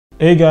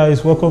Hey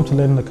guys, welcome to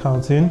Learning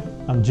Accounting.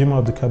 I'm Jim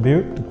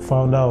Abdulkabir, the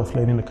founder of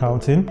Learning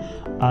Accounting,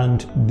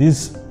 and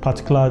this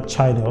particular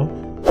channel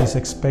is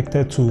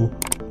expected to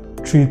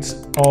treat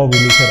all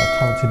related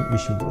accounting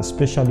issues,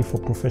 especially for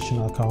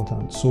professional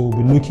accountants. So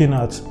we'll be looking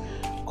at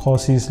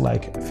courses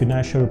like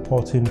financial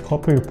reporting,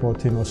 corporate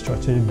reporting, or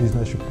strategic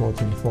business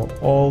reporting for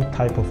all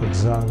type of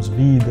exams,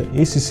 be it the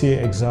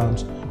ACCA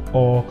exams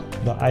or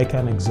the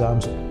ICANN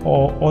exams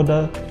or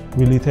other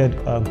related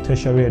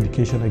tertiary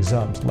education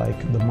exams like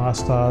the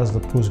master's, the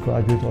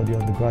postgraduate or the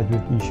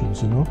undergraduate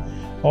issues,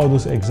 all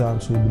those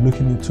exams, we'll be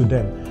looking into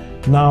them.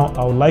 Now,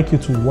 I would like you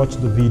to watch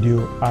the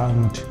video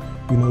and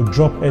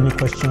drop any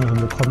questions in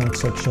the comment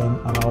section,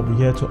 and I'll be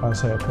here to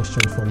answer your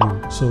question for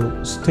you.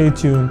 So stay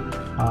tuned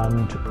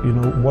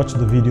and watch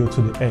the video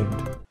to the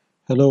end.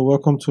 Hello,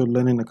 welcome to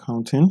Learning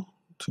Accounting.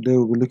 Today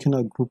we'll be looking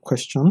at group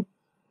question,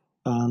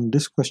 and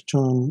this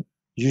question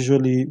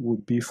usually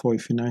would be for a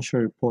financial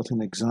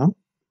reporting exam,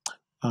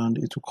 and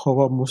it will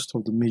cover most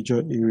of the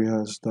major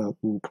areas that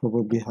we'll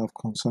probably have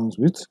concerns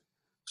with.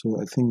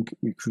 So I think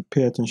if you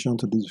pay attention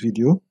to this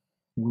video,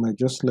 you might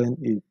just learn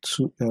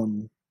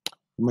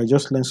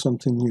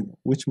something new,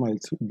 which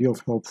might be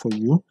of help for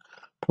you,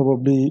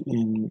 probably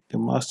in the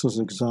master's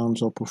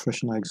exams or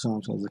professional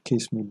exams, as the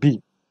case may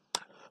be.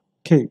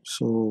 Okay,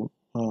 so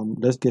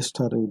let's get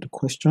started with the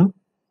question.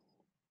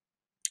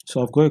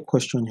 So I've got a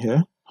question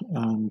here,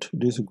 and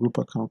this is a group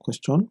account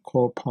question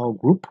called Power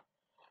Group,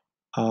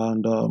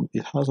 and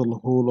it has a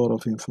whole lot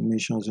of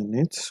information in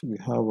it. We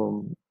have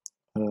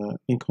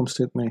income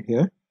statement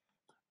here,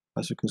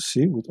 as you can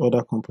see, with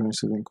other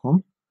comprehensive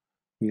income.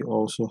 We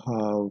also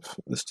have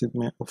a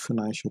statement of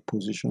financial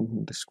position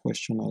in this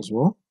question as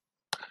well,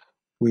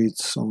 with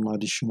some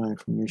additional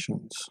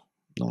information.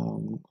 I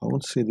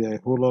won't say there are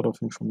a whole lot of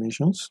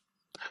informations,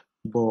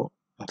 but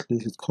at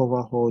least it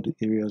covers all the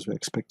areas we're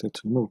expected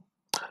to know.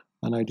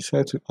 And I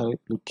decided to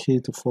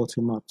allocate a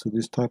 40 mark to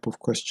this type of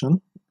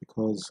question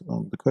because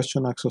the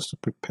question asks us to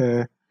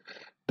prepare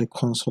the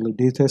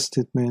consolidated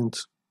statement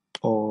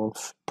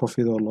of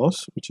profit or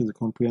loss, which is the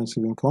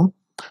comprehensive income,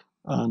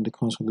 and the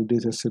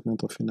consolidated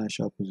statement of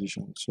financial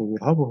position. So we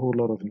have a whole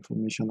lot of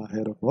information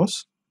ahead of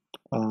us,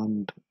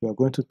 and we are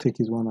going to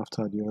take it one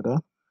after the other,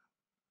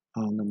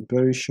 and I'm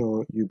very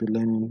sure you'll be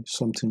learning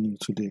something new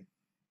today.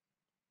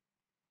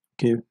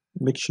 Okay,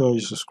 make sure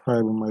you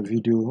subscribe on my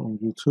video on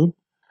YouTube,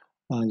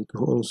 and you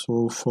can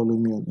also follow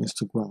me on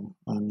Instagram,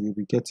 and you'll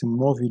be getting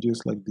more videos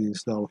like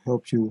this that will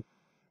help you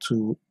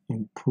to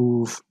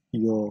improve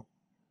your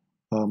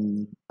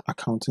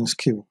accounting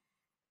skill.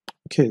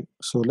 Okay,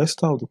 so let's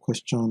start with the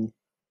question,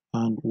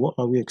 and what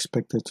are we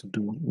expected to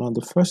do? Now,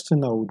 the first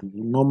thing I would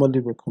normally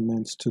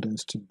recommend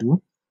students to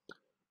do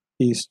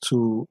is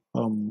to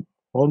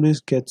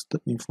always get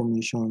the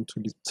information to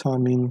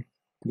determine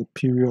the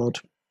period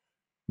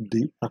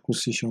the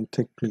acquisition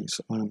take place.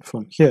 And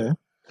from here,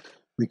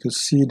 we could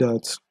see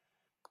that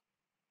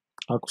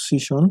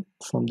acquisition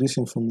from this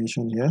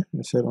information here,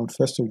 we said on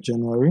 1st of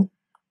January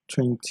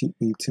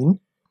 2018,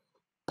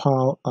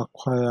 PAL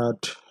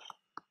acquired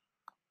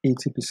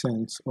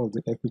 80% of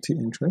the equity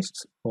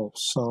interest of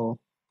SAL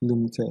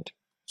Limited.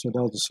 So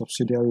that was the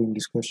subsidiary in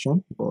this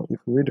question. But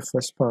if we read the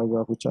first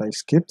paragraph, which I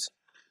skipped,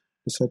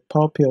 it said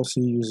PAL PLC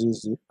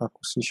uses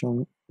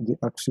the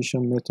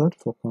acquisition method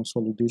for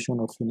consolidation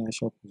of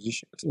financial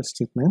position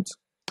statements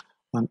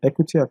and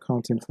equity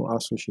accounting for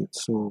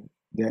associates. So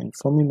they are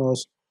informing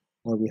us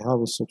that we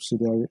have a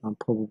subsidiary and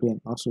probably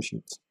an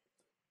associate.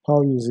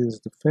 PAL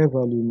uses the fair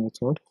value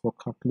method for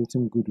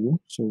calculating goodwill,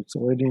 so it's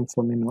already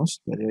informing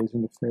us that they're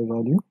using the fair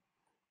value.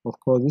 Of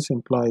course, this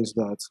implies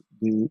that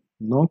the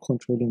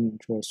non-controlling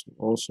interest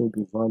will also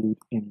be valued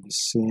in the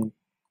same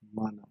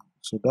manner.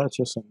 So that's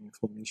just some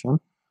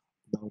information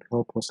that would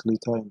help us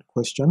later in the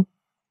question.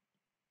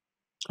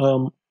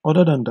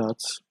 Other than that,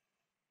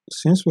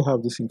 since we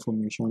have this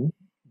information,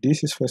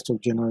 this is 1st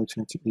of January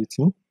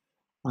 2018,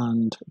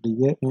 and the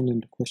year end in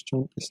the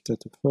question is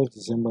 31st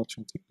December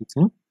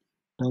 2018.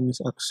 That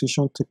means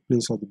acquisition took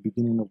place at the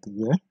beginning of the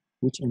year,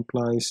 which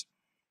implies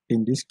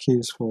in this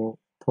case for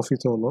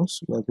profit or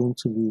loss, we are going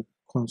to be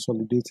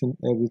consolidating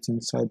everything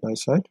side by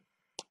side,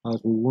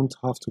 as we won't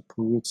have to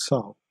prorate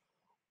SAL.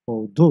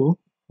 Although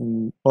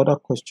in other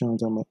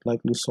questions I might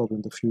likely solve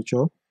in the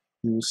future,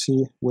 you will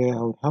see where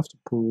I would have to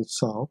prorate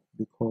SAL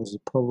because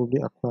they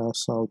probably acquire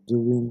SAL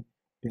during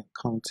the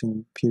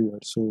accounting period.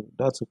 So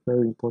that's a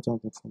very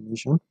important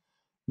information.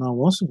 Now,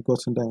 once you've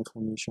gotten that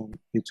information,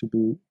 it will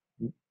be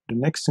the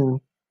next thing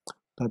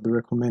that be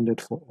recommended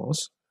for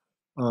us,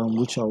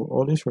 which I will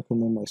always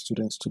recommend my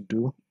students to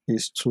do,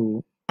 is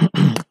to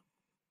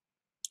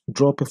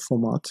drop a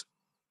format.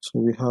 So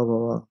we have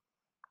our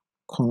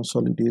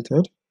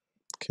consolidated.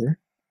 Okay,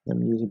 let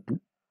me use a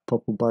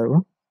purple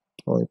biro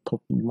or a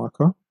purple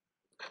marker.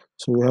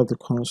 So we have the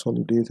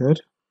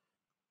consolidated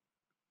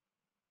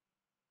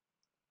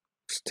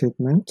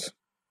statement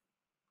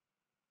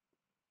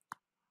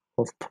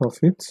of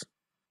profit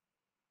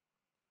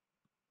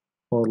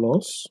or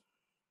loss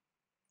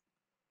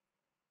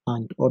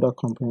and other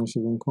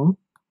comprehensive income.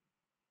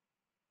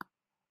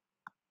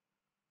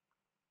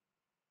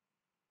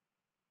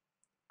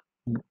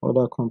 and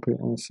other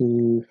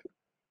comprehensive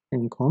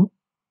income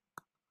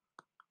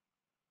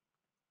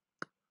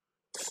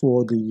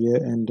for the year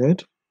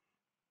ended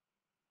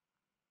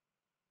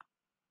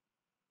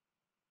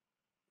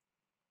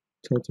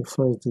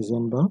 31st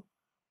December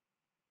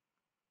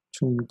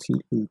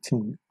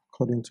 2018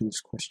 according to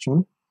this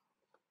question.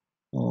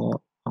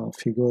 Our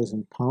figure is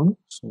in pound,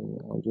 so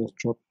I'll just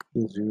drop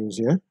the zeros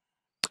here.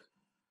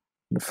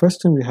 The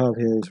first thing we have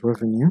here is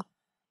revenue.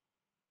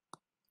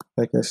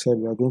 Like I said,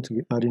 we are going to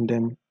be adding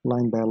them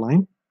line by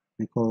line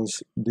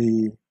because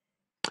the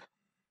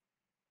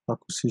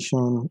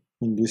acquisition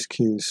in this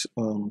case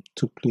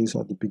took place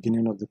at the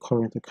beginning of the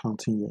current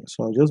accounting year.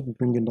 So I'll just be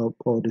bringing up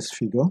all this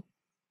figure.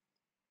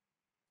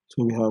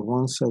 So we have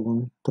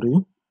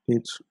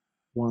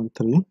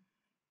 173,813.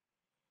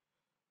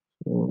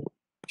 So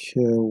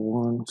here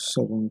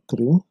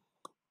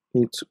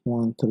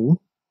 173,813, of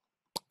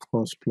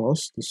course,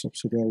 plus the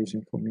subsidiaries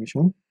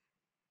information.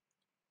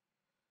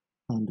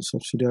 And the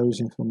subsidiaries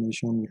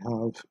information we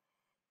have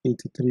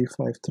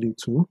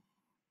 83,532,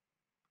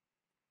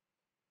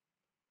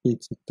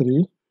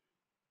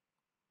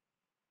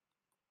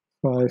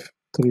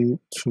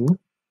 83,532.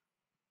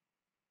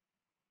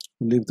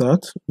 Leave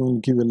that. We'll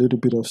give a little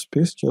bit of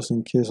space just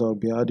in case I'll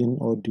be adding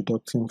or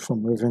deducting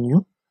from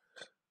revenue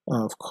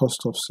of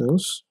cost of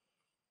sales.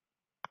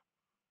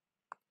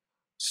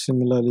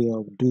 Similarly,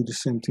 I'll do the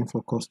same thing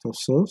for cost of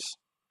sales.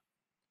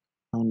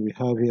 And we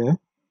have here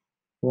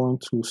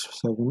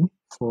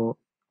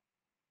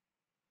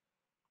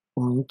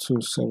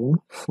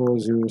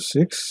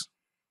 127,406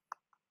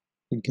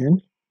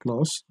 again,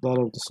 plus that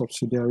of the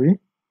subsidiary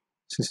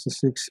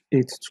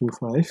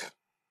 66,825.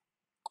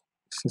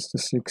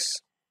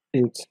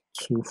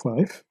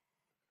 66,825.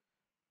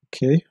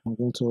 Okay, I'm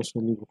going to also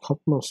leave a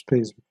couple of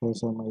space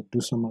because I might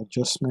do some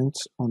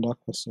adjustments on that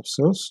cost of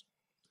sales,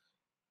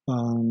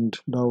 and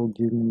that will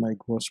give me my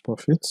gross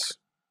profits.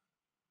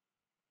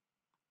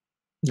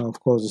 Now, of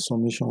course, the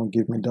summation will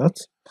give me that.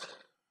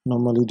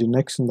 Normally, the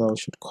next thing that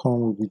should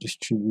come will be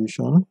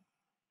distribution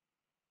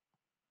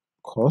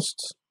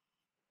cost.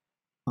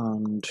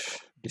 And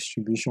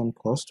distribution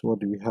cost, what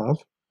do we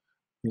have?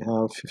 We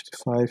have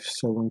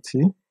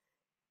 5570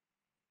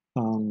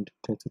 and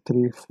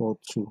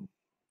 3342.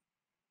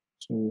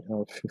 So we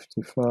have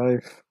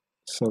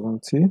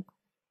 5570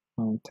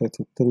 and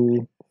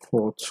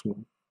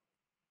 3342.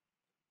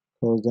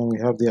 Because then we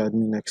have the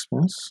admin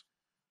expense.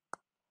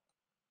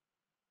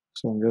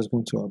 So I'm just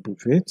going to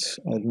abbreviate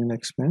admin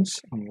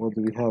expense. And what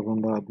do we have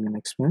under admin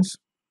expense?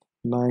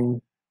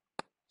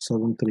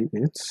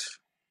 9738.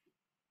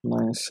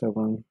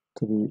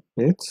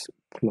 9738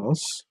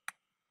 plus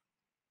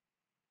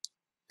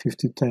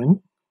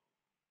 5010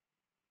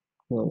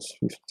 plus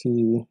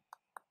 5010.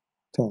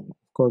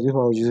 Of course, if I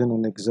was using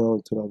an Excel,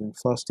 it would have been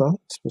faster,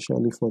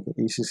 especially for the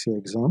ACC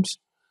exams.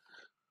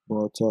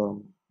 But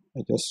I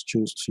just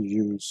choose to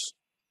use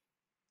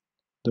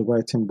the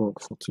writing board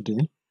for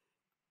today.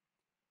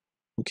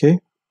 Okay,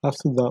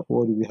 after that,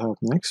 what do we have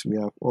next? We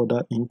have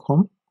other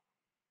income.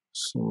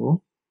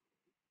 So,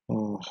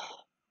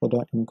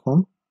 other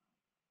income.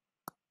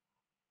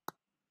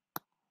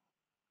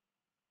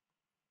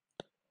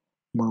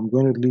 But I'm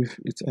going to leave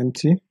it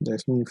empty.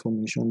 There's no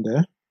information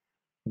there.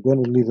 I'm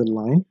going to leave a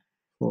line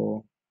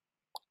for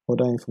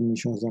other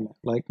information that might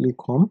likely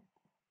come,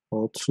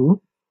 or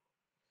two.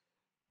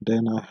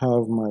 Then I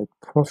have my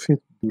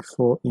profit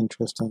before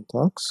interest and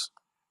tax.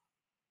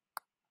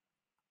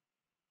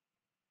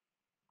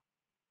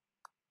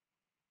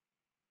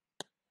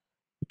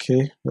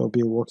 Okay, we'll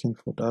be working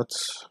for that.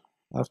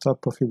 After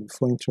profit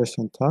before interest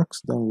and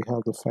tax, then we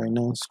have the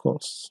finance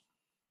costs.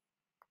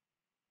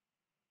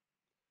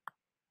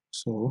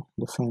 So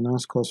the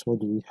finance cost, what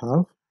do we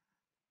have?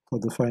 For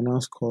the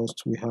finance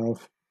cost, we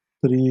have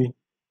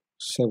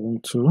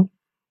 372.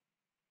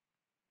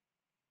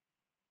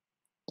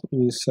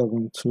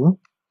 372.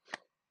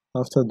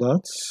 After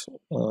that,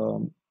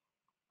 of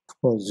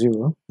course,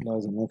 0.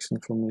 That's the next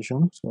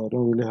information. So I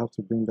don't really have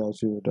to bring that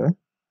 0 there.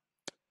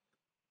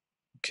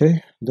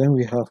 Okay, then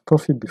we have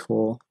profit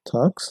before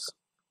tax.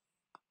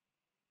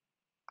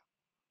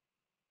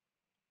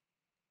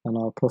 And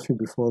our profit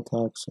before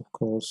tax, of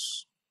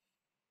course,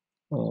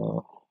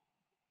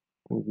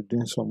 we'll be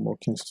doing some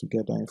workings to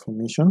get that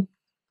information.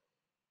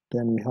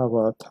 Then we have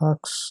our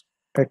tax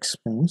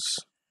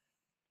expense.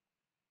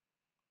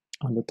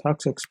 And the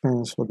tax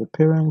expense for the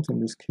parent, in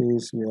this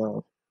case, we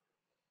have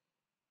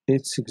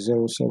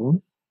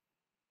 8607.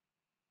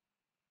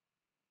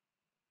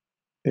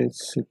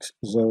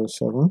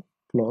 8607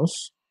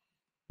 plus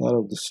that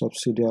of the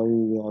subsidiary,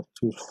 we have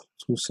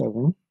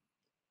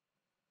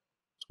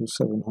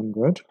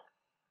 2700.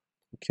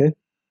 Okay,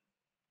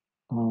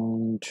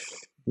 and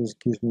this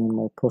gives me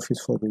my profit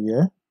for the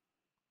year.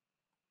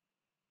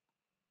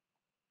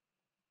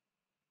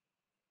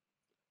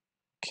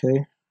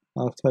 Okay,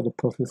 after the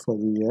profit for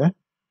the year,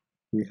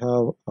 we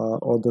have our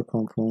other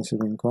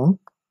comprehensive income.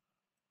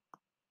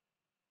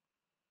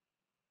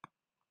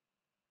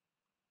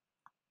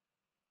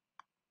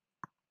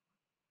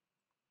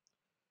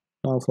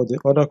 Now for the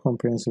other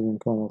comprehensive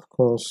income, of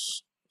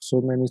course, So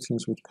many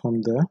things would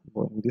come there,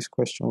 but in this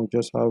question we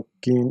just have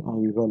gain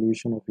on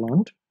revaluation of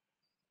land,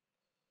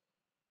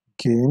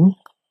 gain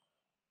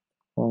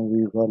on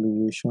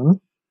revaluation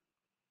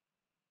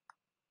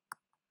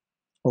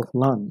of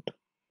land,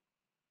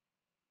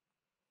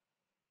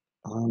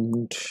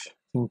 and I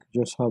think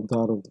we just have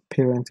that of the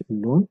parent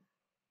alone,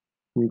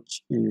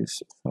 which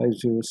is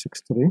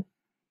 5063.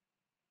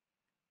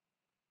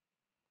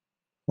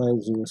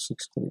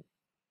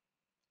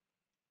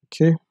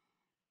 Okay,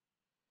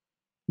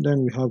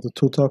 then we have the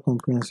total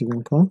comprehensive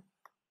income.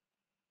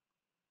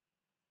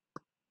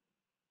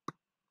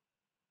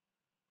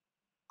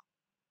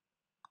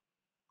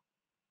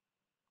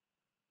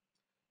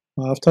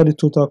 After the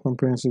total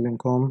comprehensive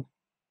income,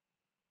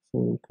 so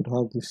we could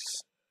have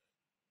this,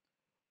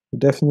 we'll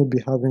definitely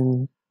be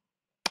having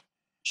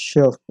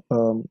share of,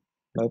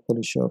 like for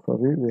the share of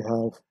profit, we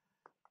have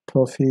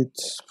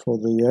profits for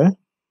the year,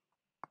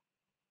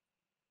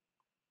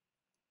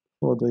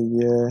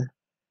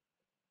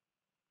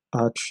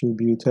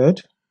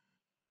 attributed,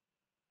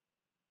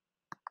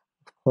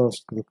 of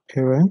course, the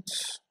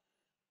parents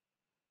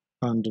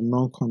and the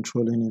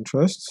non-controlling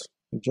interests.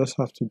 We just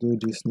have to do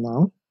this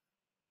now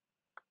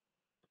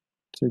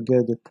to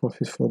get the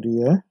profit for the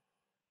year.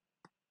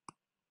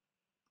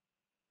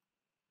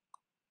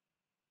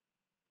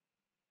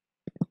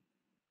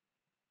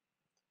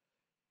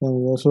 Then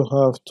we also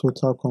have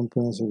total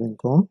comprehensive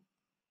income,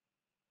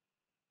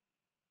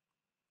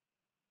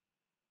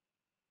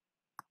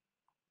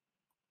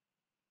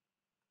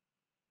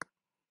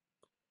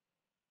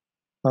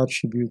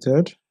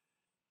 attributed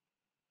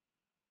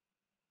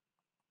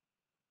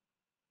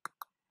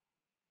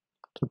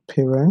to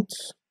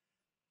parents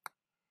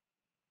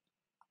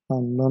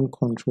and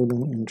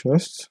non-controlling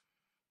interests,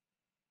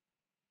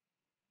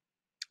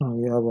 and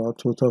we have our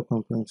total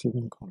comprehensive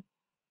income.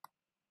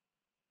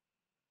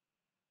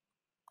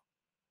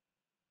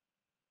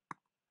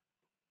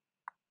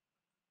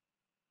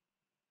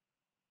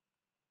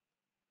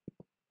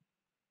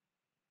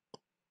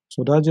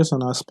 So that's just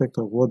an aspect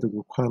of what the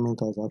requirement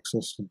has asked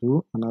us to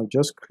do, and I've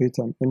just created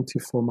an empty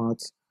format,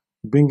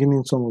 bringing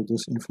in some of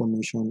this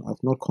information.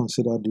 I've not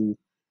considered the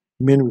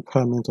main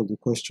requirement of the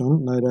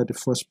question, neither the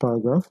first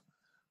paragraph,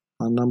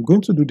 and I'm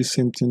going to do the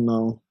same thing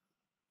now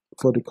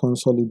for the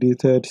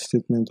consolidated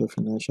statement of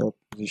financial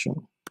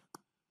position.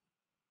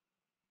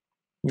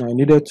 Now, I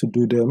needed to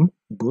do them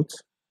both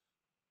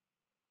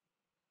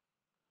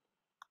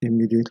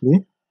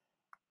immediately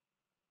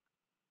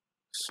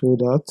so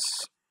that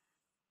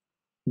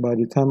by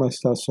the time I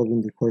start solving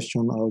the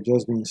question, I'll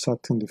just be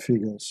inserting the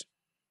figures.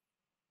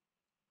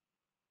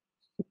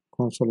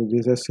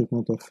 Consolidated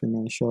statement of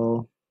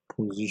financial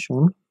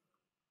position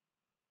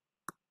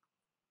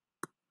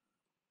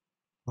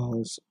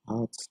as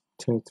at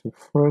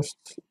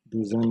 31st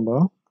December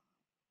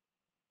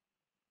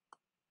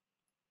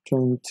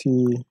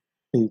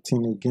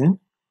 2018 again,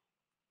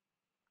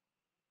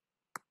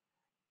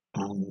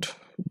 and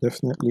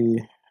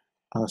definitely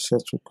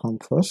assets will come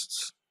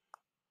first.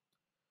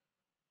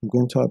 I'm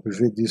going to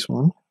abbreviate this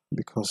one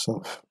because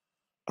of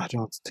I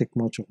don't want to take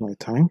much of my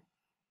time.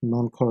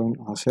 Non-current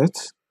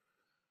assets.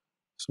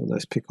 So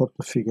let's pick up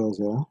the figures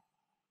here.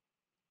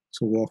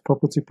 So we have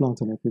property,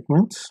 plant, and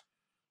equipment.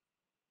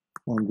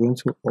 I'm going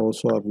to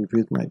also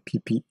abbreviate my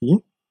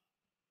PPE.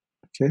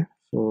 Okay,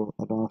 so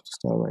I don't have to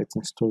start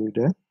writing story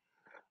there.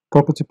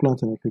 Property,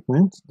 plant, and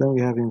equipment. Then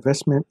we have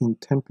investment in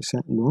 10%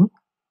 loan.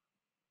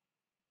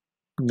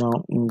 Now,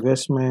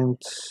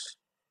 investment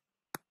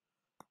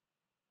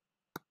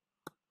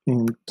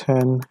in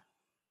 10%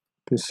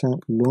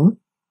 loan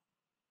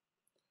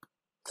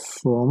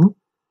from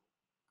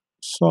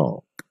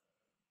Saul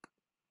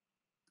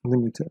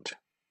Limited.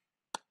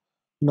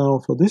 Now,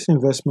 for this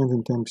investment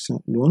in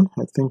 10% loan,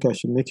 I think I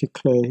should make it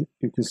clear.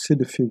 You can see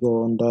the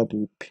figure under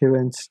the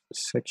parents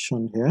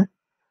section here,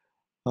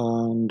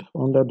 and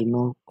under the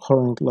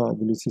non-current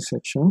liability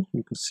section,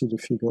 you can see the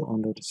figure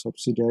under the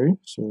subsidiary.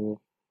 So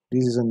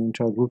this is an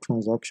intragroup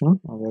transaction,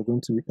 and we are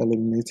going to be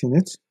eliminating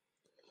it.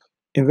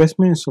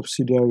 Investment in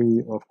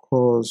subsidiary, of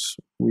course,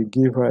 we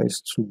give rise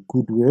to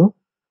goodwill.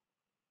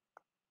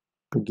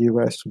 So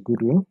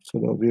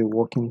there'll be a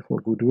working for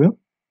goodwill.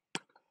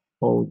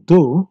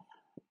 Although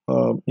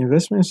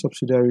investment in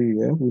subsidiary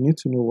here, we need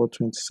to know what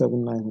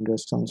 27900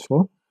 stands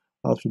for.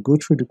 As we go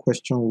through the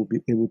question, we'll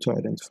be able to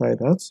identify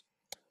that.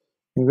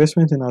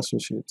 Investment in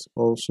associates,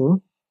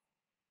 also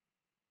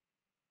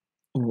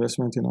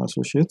investment in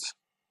associates.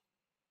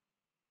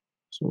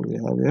 So we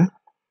have here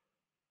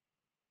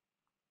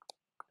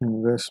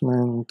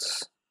investment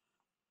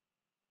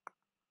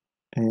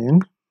in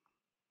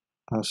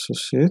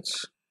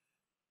associates,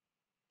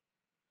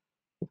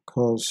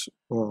 because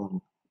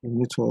we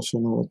need to also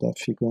know what that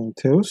figure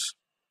entails.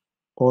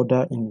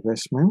 Other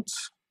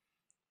investments.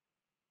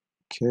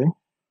 Okay,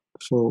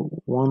 so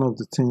one of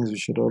the things we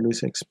should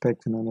always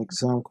expect in an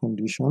exam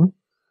condition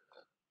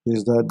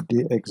is that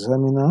the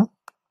examiner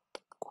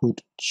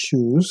could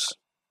choose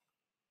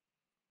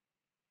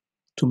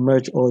to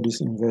merge all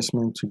these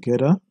investments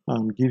together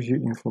and give you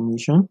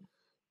information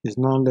is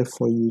now left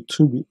for you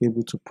to be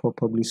able to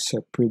properly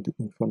separate the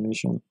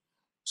information.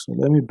 So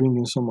let me bring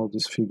in some of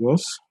these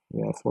figures.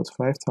 We have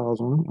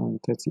 45,000 and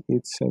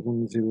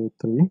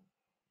 38,703.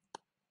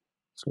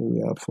 So we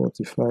have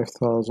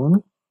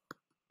 45,000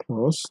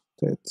 plus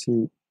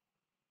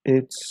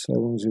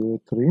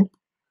 38,703.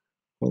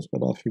 Because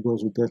other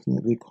figures will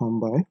definitely come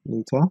by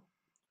later.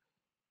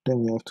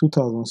 Then we have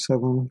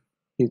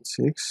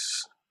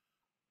 2,786.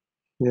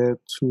 Here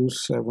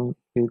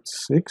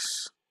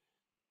 2,786.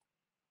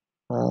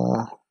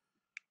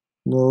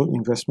 No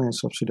investment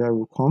subsidiary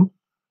will come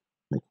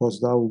because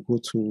that will go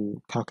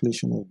to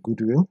calculation of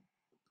goodwill.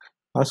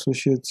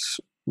 Associates,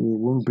 we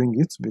won't bring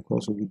it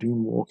because we'll be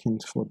doing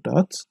workings for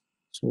that.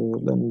 So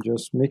let me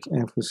just make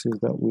emphasis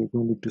that we're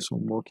going to do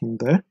some working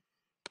there.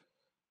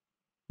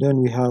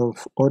 Then we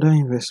have other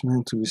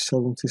investment to be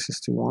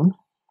 7061.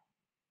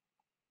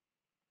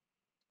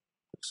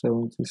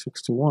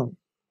 7061.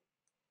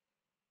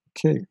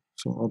 Okay,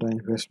 so other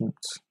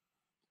investments.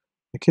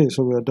 Okay,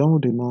 so we are done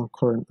with the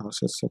non-current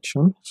asset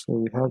section. So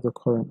we have the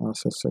current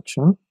asset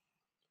section.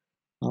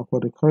 Now for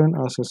the current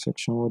asset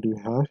section, what do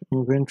we have?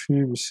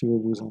 Inventory,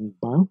 receivables, and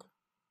bank.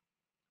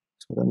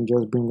 So let me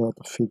just bring out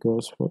the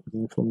figures for the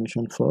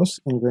information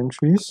first.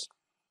 Inventories,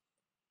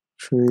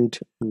 trade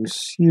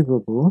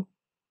receivable,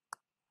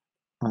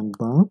 and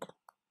bank.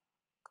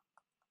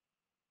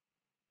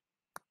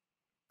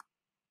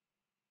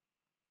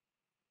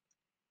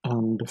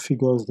 And the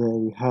figures there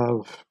we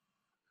have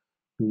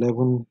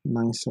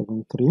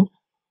 11,973,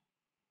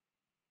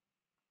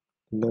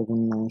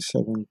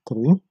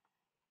 11,973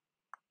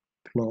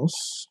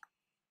 plus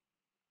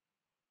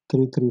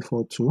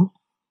 3,342,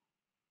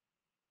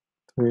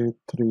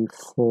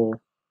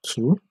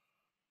 3,342.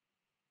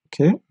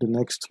 Okay, the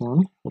next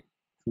one,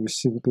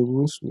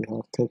 receivables, we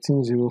have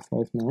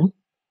 13,059,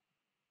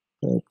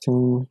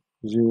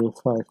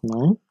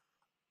 13,059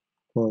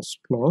 plus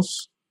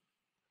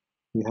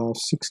we have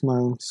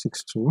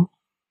 6,962,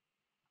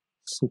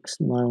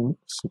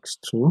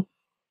 6,962,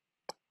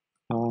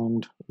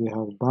 and we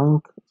have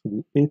bank to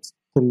be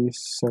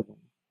 837,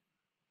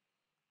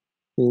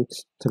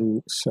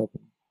 837.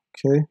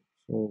 Okay,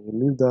 so we'll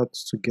leave that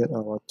to get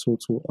our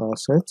total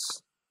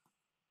assets.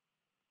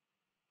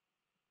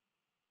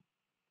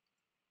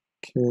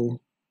 Okay,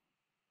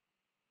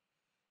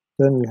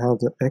 then we have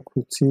the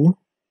equity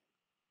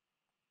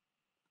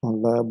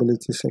and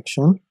liability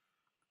section,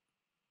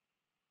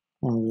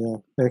 and we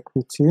have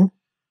equity.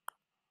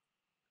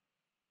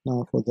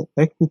 Now for the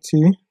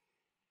equity,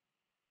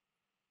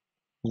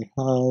 we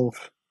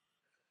have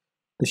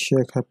the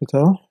share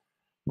capital.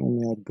 Let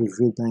me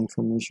abbreviate the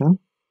information.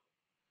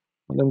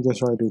 Let me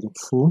just write it in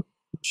full.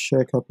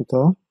 Share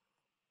capital.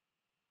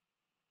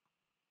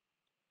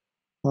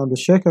 Now the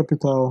share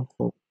capital,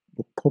 for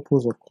the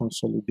purpose of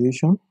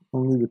consolidation,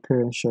 only the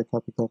parent share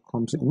capital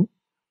comes in,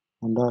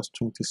 and that's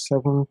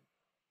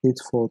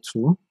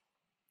 27,842.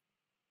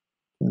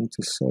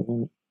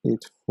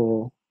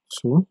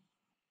 27,842.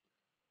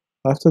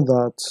 After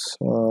that,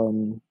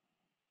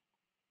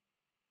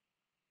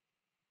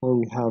 what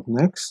we have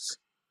next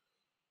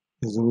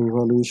is the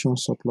revaluation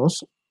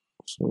surplus.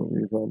 So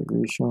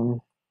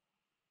revaluation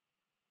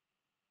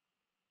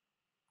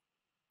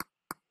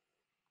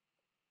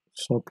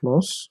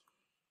surplus.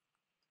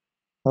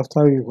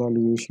 After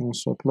revaluation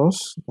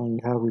surplus, then we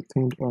have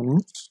retained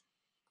earnings.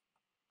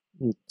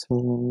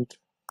 Retained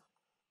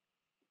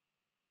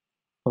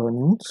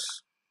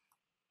earnings.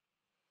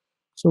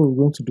 So we're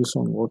going to do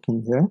some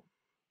working here.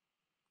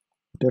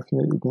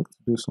 Definitely going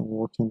to do some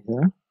working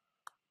here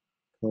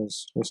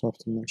because just have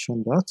to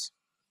mention that.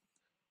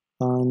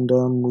 And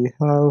we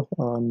have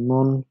a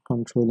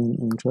non-controlling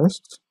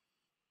interest.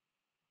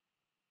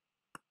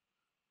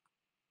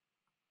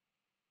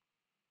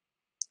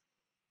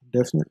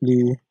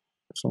 Definitely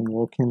some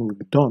working will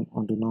be done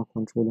on the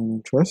non-controlling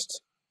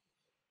interest.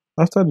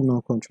 After the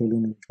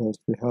non-controlling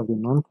interest, we have the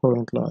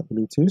non-current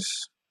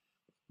liabilities.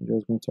 I'm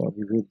just going to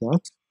abbreviate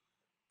that.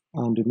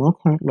 And the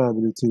non-current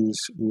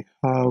liabilities, we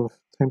have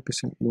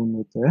 10% loan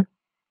note there.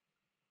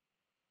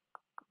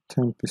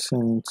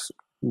 10%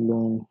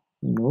 loan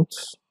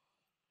notes.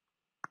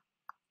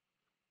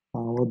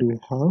 What do we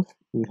have?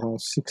 We have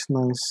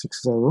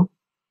 6960.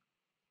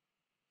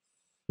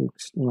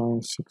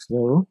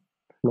 6960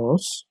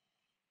 plus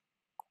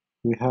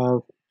we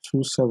have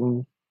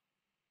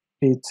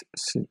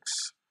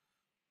 2786.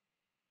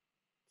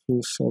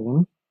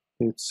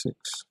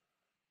 2786.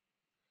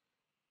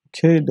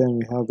 Okay, then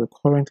we have the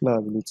current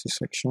liability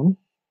section.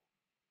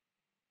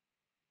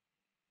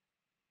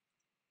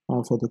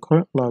 And for the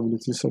current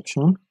liability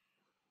section,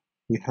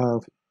 we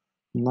have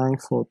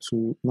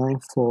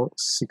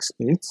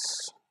 9468,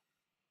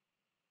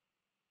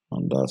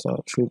 and that's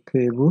our trade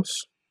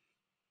payables.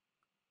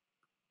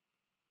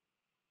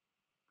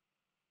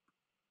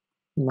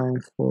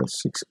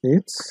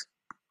 9468,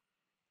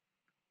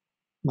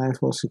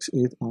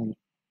 9468 and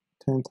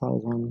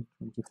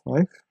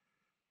 10,025,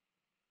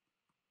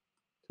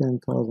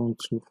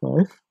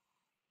 10,025.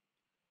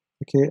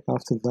 Okay,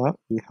 after that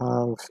we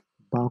have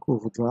bank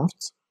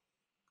overdraft.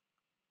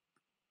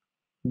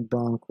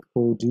 bank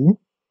OD.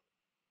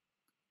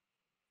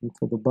 And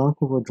for the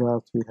bank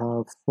overdraft, we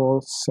have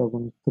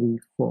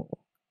 4734.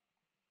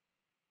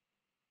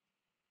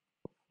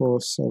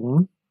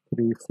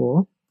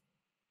 4734.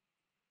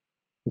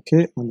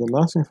 Okay, and the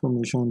last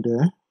information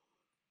there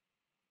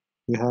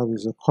we have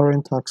is a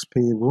current tax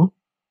payable.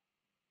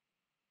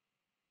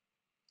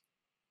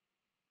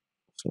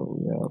 So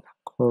we have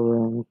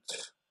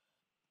current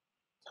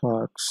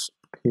tax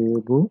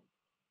payable,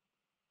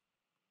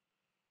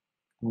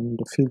 and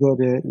the figure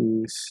there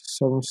is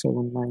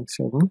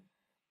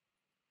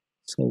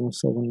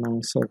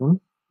 7797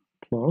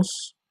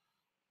 plus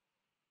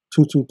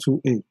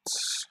 2228.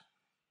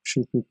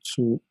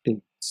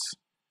 2228.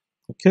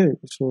 Okay,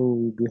 so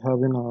we'll be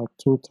having our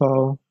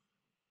total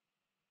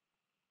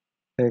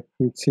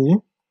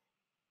equity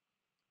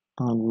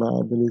and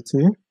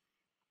liability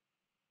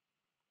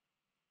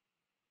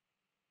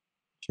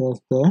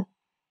just there.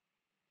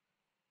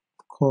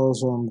 Of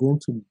course, I'm going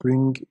to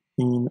bring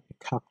in a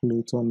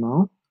calculator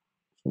now.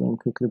 So let me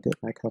quickly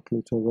get my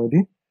calculator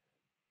ready,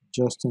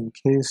 just in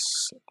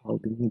case I'll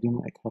be needing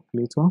my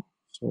calculator.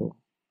 So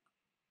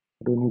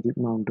I don't need it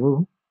now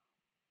though.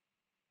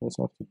 Just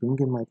have to bring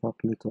in my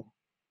calculator.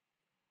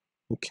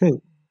 Okay,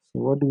 so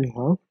what do we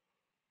have?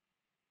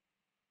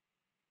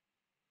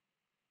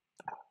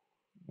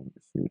 Let me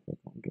see if I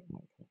can get my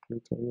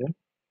calculator here.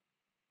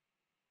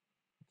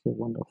 Okay,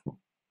 wonderful.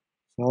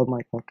 So I have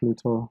my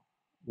calculator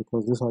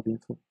because these are the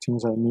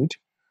things I need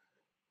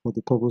for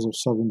the purpose of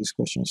solving this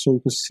question. So you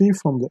can see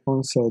from the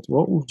onset,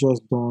 what we've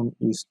just done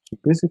is to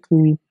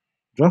basically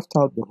draft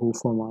out the whole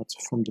format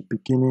from the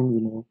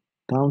beginning,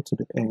 down to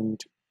the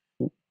end,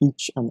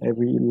 each and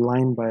every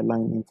line by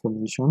line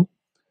information.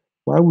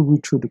 While we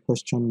read through the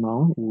question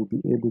now, we'll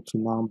be able to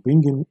now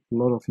bring in a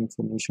lot of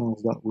information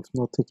that we've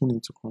not taken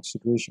into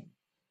consideration.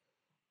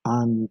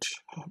 And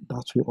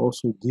that will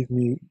also give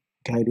me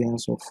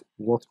guidance of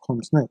what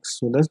comes next.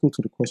 So let's go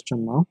to the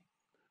question now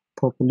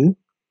properly,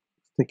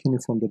 taking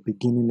it from the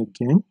beginning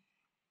again.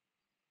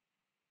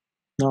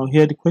 Now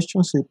here the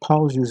question says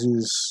PALS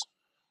uses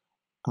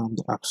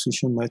the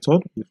acquisition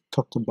method. We've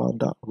talked about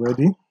that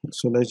already.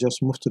 So let's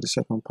just move to the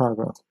second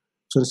paragraph.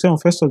 So they say on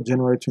 1st of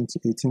January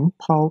 2018,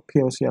 PAL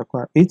PLC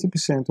acquired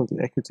 80% of the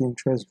equity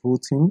interest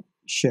voting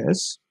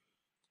shares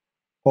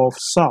of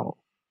SAL.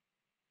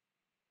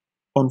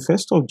 On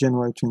 1st of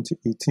January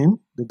 2018,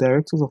 the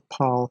directors of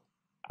PAL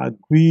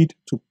agreed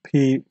to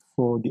pay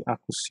for the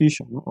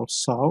acquisition of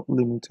SAL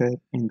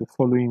Limited in the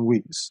following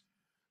ways.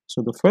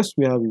 So the first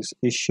we have is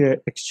a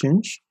share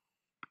exchange,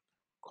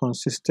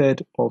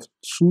 consisted of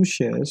 2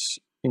 shares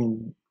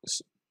in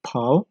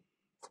PAL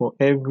for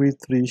every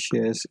 3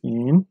 shares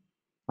in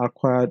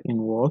acquired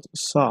in what?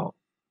 SAL.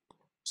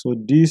 So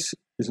this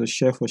is a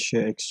share for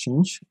share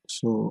exchange.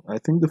 So I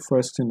think the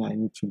first thing I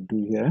need to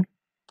do here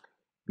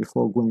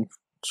before going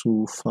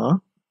too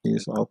far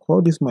is I'll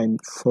call this my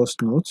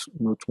first note,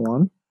 note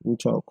 1,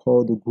 which I'll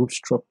call the group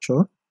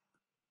structure.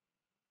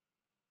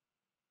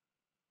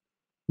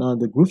 Now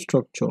the group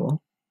structure,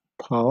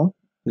 PAL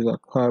is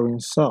acquiring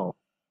SAL,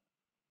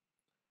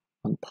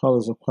 and PAL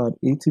has acquired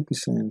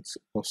 80%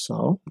 of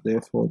SAL,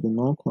 therefore the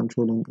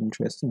non-controlling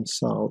interest in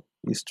SAL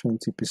is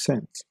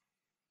 20%.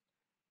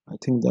 I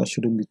think that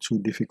shouldn't be too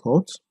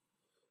difficult.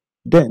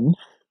 Then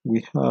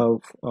we have,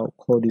 I'll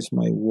call this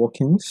my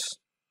workings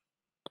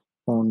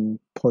on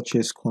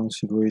purchase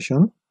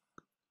consideration,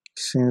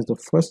 since the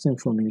first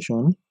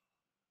information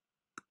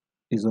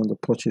is on the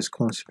purchase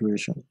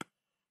consideration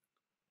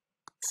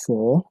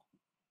for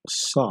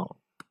SAL.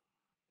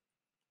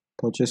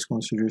 Purchase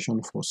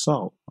consideration for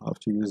SAL. I have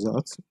to use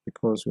that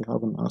because we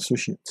have an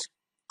associate.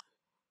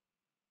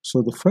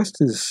 So the first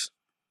is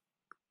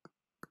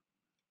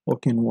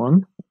working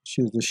 1, which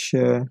is the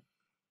share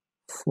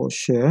for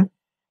share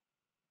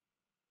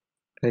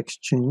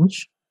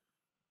exchange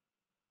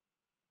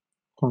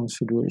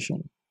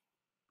consideration.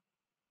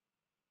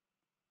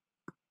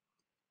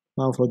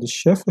 Now for the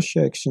share for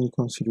share exchange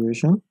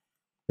consideration,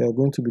 we are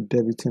going to be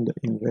debiting the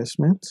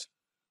investment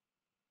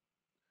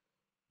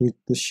with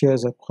the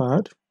shares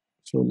acquired.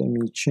 So let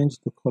me change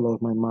the color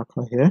of my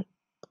marker here.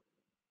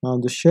 Now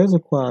the shares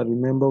acquired,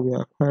 remember we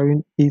are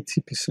acquiring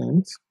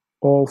 80%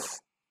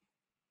 of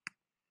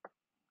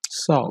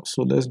SAL.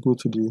 So let's go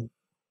to the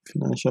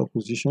financial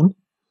position.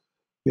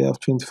 We have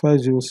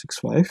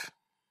 25065.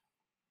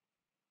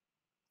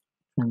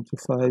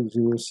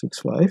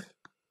 25065.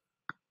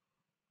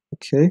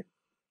 Okay,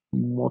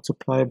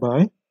 multiply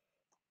by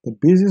the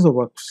basis of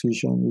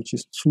acquisition, which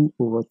is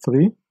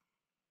 2/3,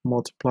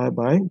 multiply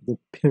by the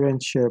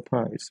parent share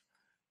price.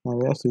 Now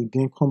we have to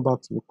again come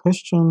back to the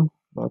question,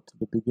 back to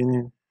the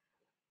beginning.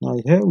 Now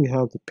here we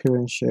have the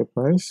parent share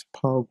price,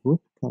 PAL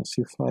Group. You can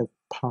see £5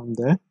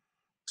 there.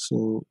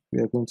 So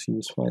we are going to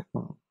use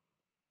 £5.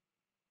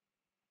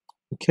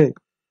 Okay,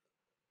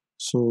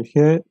 so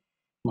here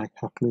my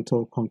calculator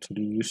will come to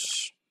the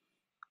use,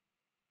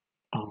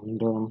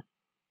 and of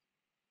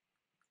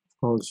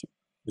course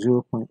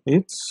 0.8.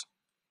 I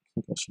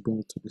think I should bring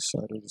it to the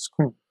side of the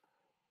screen.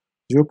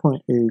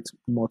 0.8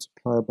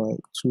 multiplied by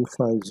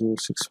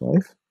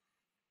 25065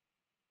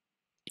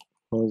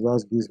 because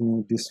that gives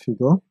me this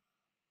figure,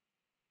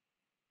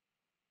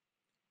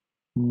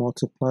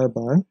 multiply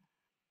by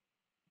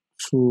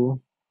 2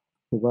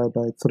 divided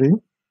by 3,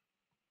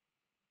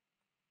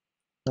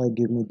 that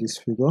gives me this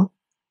figure,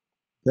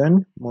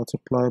 then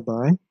multiply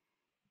by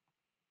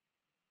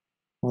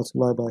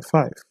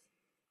 5,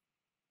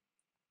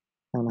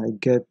 and I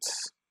get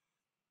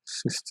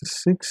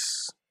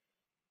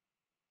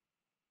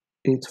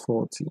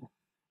 66,840.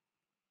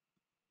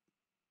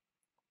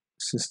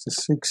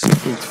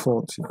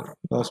 66,840.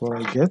 That's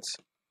what I get.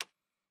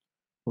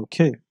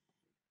 Okay.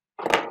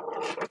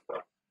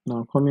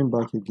 Now coming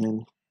back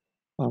again,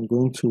 I'm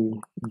going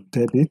to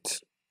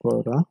debit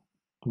further.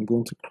 I'm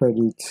going to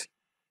credit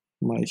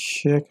my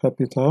share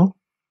capital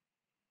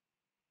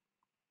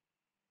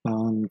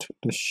and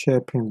the share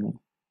premium.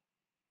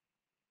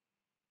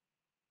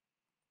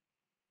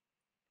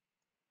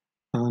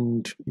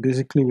 And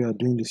basically we are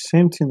doing the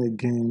same thing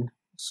again.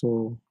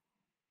 So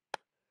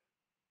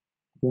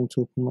I'm going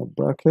to open my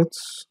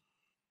brackets.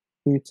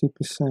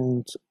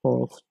 80%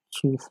 of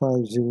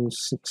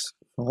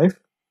 25065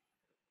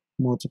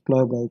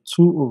 multiply by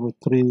 2 over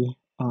 3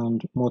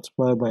 and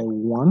multiply by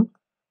 1,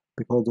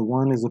 because the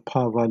 1 is the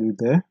par value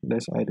there.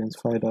 Let's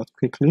identify that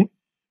quickly.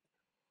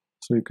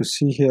 So you can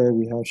see here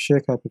we have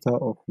share capital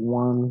of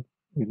 1,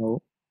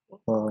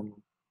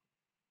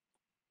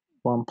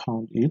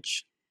 £1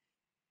 each.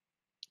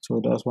 So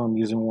that's why I'm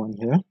using 1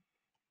 here.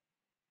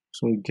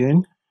 So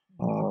again,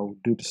 we'll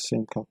do the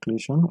same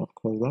calculation. Of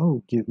course, that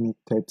will give me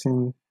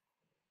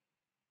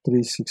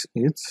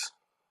 13,368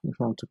 if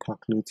I'm to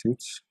calculate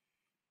it.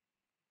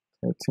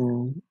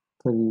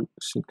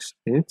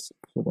 13,368, so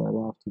that I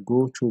don't have to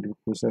go through the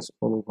process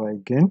all over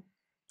again.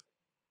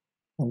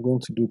 I'm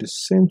going to do the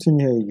same thing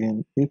here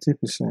again.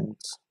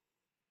 80%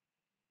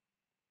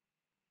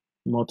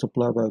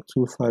 multiply by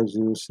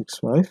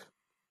 25065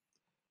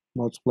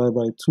 multiply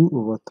by 2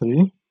 over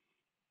 3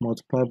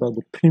 multiply by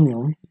the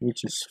premium,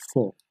 which is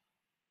 4.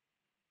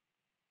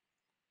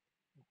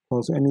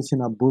 Because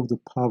anything above the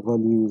par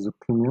value is a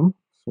premium,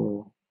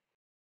 so